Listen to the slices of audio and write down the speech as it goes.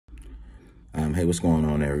Hey, what's going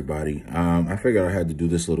on, everybody? I figured I had to do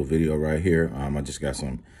this little video right here. I just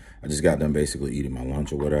got done basically eating my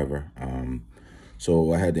lunch or whatever.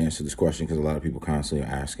 So I had to answer this question because a lot of people constantly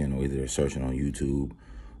are asking, or either they're searching on YouTube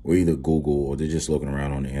or either Google, or they're just looking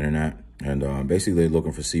around on the internet. And basically they're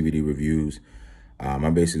looking for CBD reviews.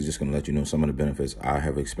 I'm basically just gonna let you know some of the benefits I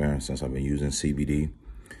have experienced since I've been using CBD.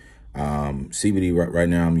 CBD right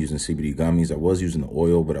now, I'm using CBD gummies. I was using the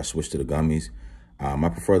oil, but I switched to the gummies. I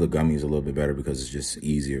prefer the gummies a little bit better because it's just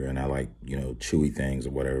easier, and I like, chewy things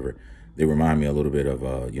or whatever. They remind me a little bit of,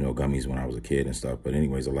 gummies when I was a kid and stuff. But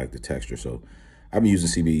anyways, I like the texture. So I've been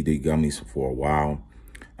using CBD gummies for a while.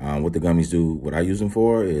 What the gummies do, what I use them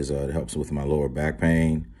for is it helps with my lower back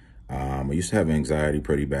pain. I used to have anxiety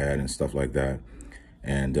pretty bad and stuff like that.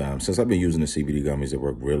 And since I've been using the CBD gummies, they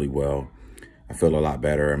work really well. I feel a lot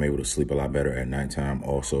better. I'm able to sleep a lot better at nighttime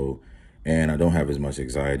also. And I don't have as much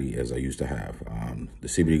anxiety as I used to have. The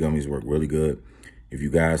CBD gummies work really good. If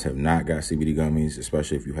you guys have not got CBD gummies,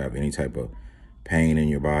 especially if you have any type of pain in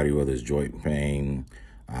your body, whether it's joint pain,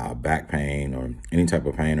 back pain, or any type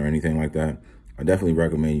of pain or anything like that, I definitely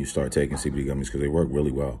recommend you start taking CBD gummies because they work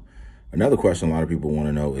really well. Another question a lot of people want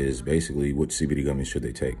to know is basically which CBD gummies should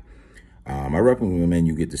they take? I recommend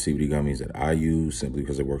you get the CBD gummies that I use simply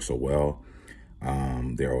because they work so well.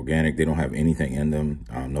 They're organic. They don't have anything in them,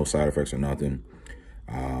 no side effects or nothing.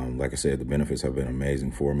 Like I said, the benefits have been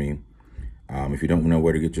amazing for me. If you don't know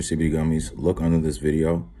where to get your CBD gummies, look under this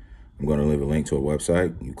video. I'm going to leave a link to a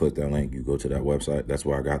website. You click that link, you go to that website. That's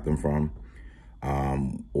where I got them from.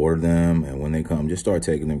 Order them, and when they come, just start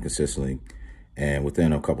taking them consistently. And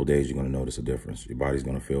within a couple days, you're going to notice a difference. Your body's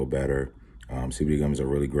going to feel better. CBD gummies are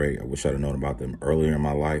really great. I wish I'd have known about them earlier in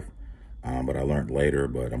my life. But I learned later,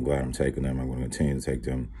 but I'm glad I'm taking them. I'm going to continue to take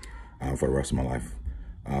them for the rest of my life.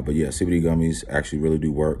 But yeah, CBD gummies actually really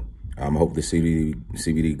do work. I hope the CBD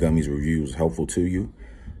gummies review is helpful to you.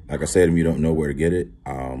 Like I said, if you don't know where to get it,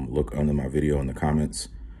 look under my video in the comments.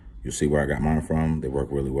 You'll see where I got mine from. They work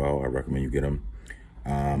really well. I recommend you get them.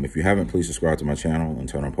 If you haven't, please subscribe to my channel and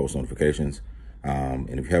turn on post notifications.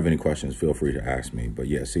 And if you have any questions, feel free to ask me. But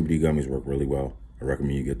yeah, CBD gummies work really well. I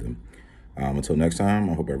recommend you get them. Until next time,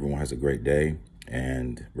 I hope everyone has a great day.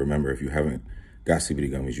 And remember, if you haven't got CBD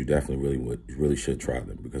gummies, you definitely really should try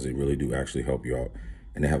them because they really do actually help you out,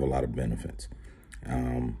 and they have a lot of benefits.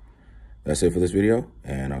 That's it for this video,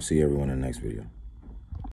 and I'll see everyone in the next video.